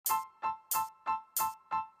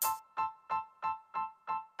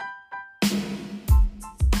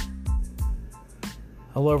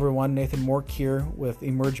Hello everyone, Nathan Mork here with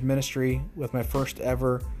Emerge Ministry with my first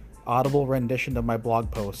ever audible rendition of my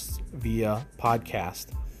blog posts via podcast.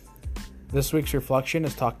 This week's reflection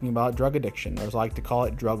is talking about drug addiction, or as I like to call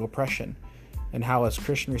it, drug oppression, and how as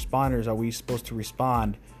Christian responders are we supposed to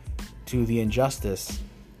respond to the injustice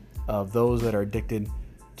of those that are addicted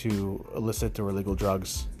to illicit or illegal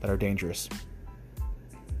drugs that are dangerous.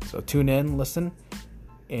 So tune in, listen,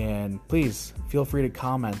 and please feel free to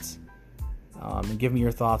comment and give me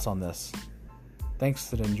your thoughts on this.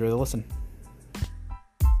 Thanks, and enjoy the listen.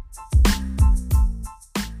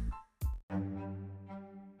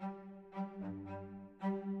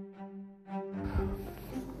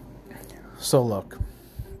 So look,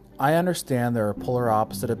 I understand there are polar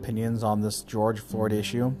opposite opinions on this George Floyd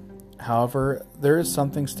issue. However, there is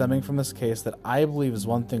something stemming from this case that I believe is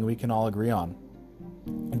one thing we can all agree on.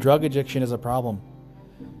 Drug addiction is a problem.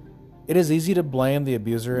 It is easy to blame the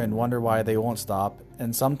abuser and wonder why they won't stop,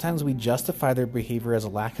 and sometimes we justify their behavior as a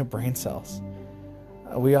lack of brain cells.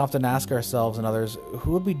 We often ask ourselves and others,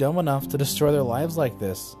 who would be dumb enough to destroy their lives like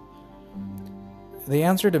this? The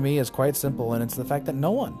answer to me is quite simple, and it's the fact that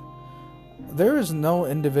no one. There is no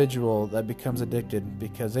individual that becomes addicted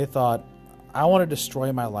because they thought, I want to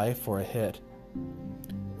destroy my life for a hit.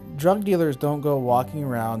 Drug dealers don't go walking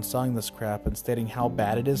around selling this crap and stating how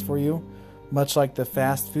bad it is for you, much like the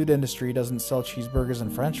fast food industry doesn't sell cheeseburgers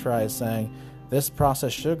and french fries saying, this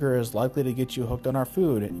processed sugar is likely to get you hooked on our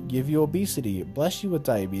food, give you obesity, bless you with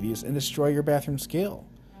diabetes, and destroy your bathroom scale.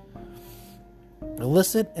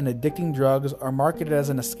 Illicit and addicting drugs are marketed as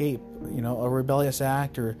an escape, a rebellious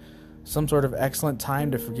act, or some sort of excellent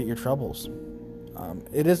time to forget your troubles.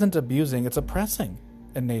 It isn't abusing, it's oppressing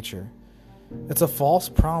in nature. It's a false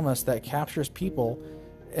promise that captures people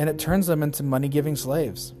and it turns them into money-giving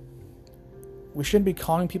slaves. We shouldn't be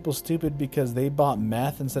calling people stupid because they bought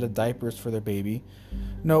meth instead of diapers for their baby.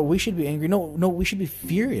 No, we should be angry. No, we should be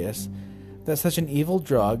furious that such an evil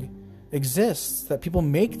drug exists, that people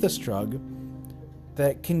make this drug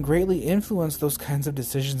that can greatly influence those kinds of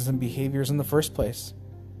decisions and behaviors in the first place.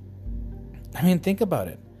 I mean, think about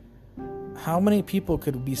it. How many people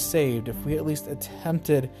could be saved if we at least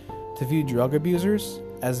attempted to view drug abusers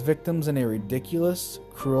as victims in a ridiculous,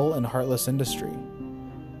 cruel, and heartless industry?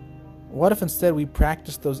 What if instead we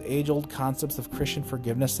practiced those age-old concepts of Christian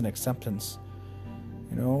forgiveness and acceptance?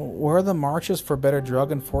 Where are the marches for better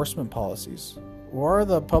drug enforcement policies? Where are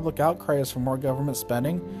the public outcries for more government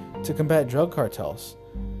spending to combat drug cartels?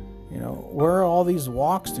 Where are all these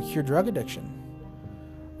walks to cure drug addiction?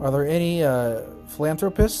 Are there any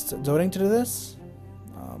philanthropists donating to this?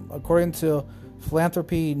 According to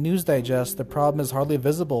Philanthropy News Digest, the problem is hardly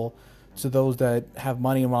visible to those that have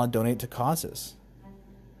money and want to donate to causes.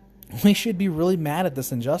 We should be really mad at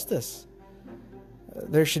this injustice.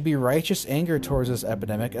 There should be righteous anger towards this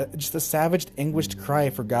epidemic, just a savage, anguished cry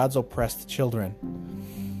for God's oppressed children.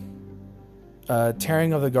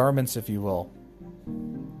 Tearing of the garments, if you will.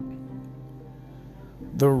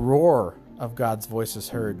 The roar of God's voice is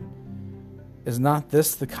heard. Is not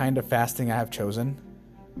this the kind of fasting I have chosen?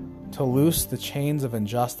 To loose the chains of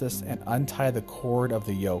injustice and untie the cord of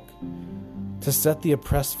the yoke. To set the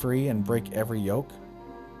oppressed free and break every yoke?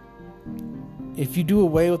 If you do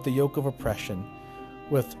away with the yoke of oppression,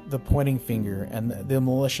 with the pointing finger and the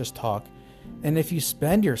malicious talk, and if you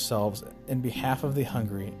spend yourselves in behalf of the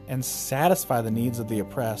hungry and satisfy the needs of the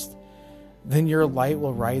oppressed, then your light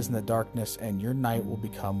will rise in the darkness and your night will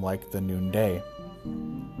become like the noonday.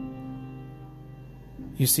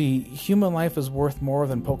 You see, human life is worth more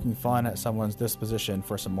than poking fun at someone's disposition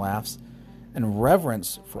for some laughs, and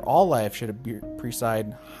reverence for all life should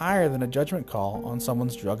preside higher than a judgment call on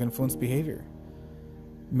someone's drug-influenced behavior.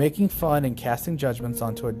 Making fun and casting judgments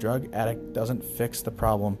onto a drug addict doesn't fix the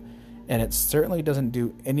problem, and it certainly doesn't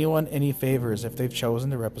do anyone any favors if they've chosen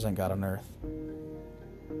to represent God on earth.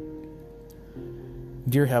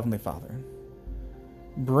 Dear Heavenly Father,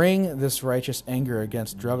 bring this righteous anger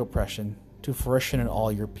against drug oppression to fruition in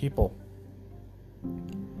all your people.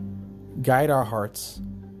 Guide our hearts.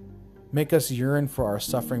 Make us yearn for our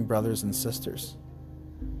suffering brothers and sisters.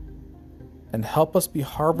 And help us be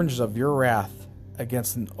harbingers of your wrath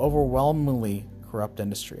against an overwhelmingly corrupt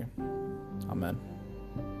industry. Amen.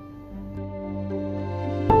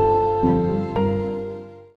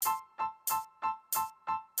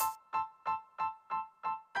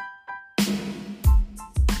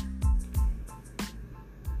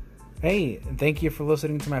 Hey, and thank you for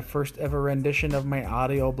listening to my first ever rendition of my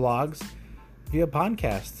audio blogs via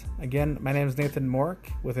podcast. Again, my name is Nathan Mork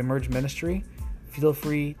with Emerge Ministry. Feel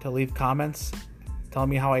free to leave comments. Tell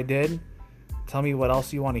me how I did. Tell me what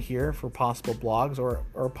else you want to hear for possible blogs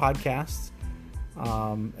or podcasts.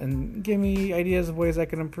 and give me ideas of ways I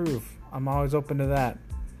can improve. I'm always open to that.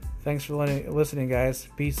 Thanks for listening, guys.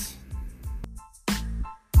 Peace.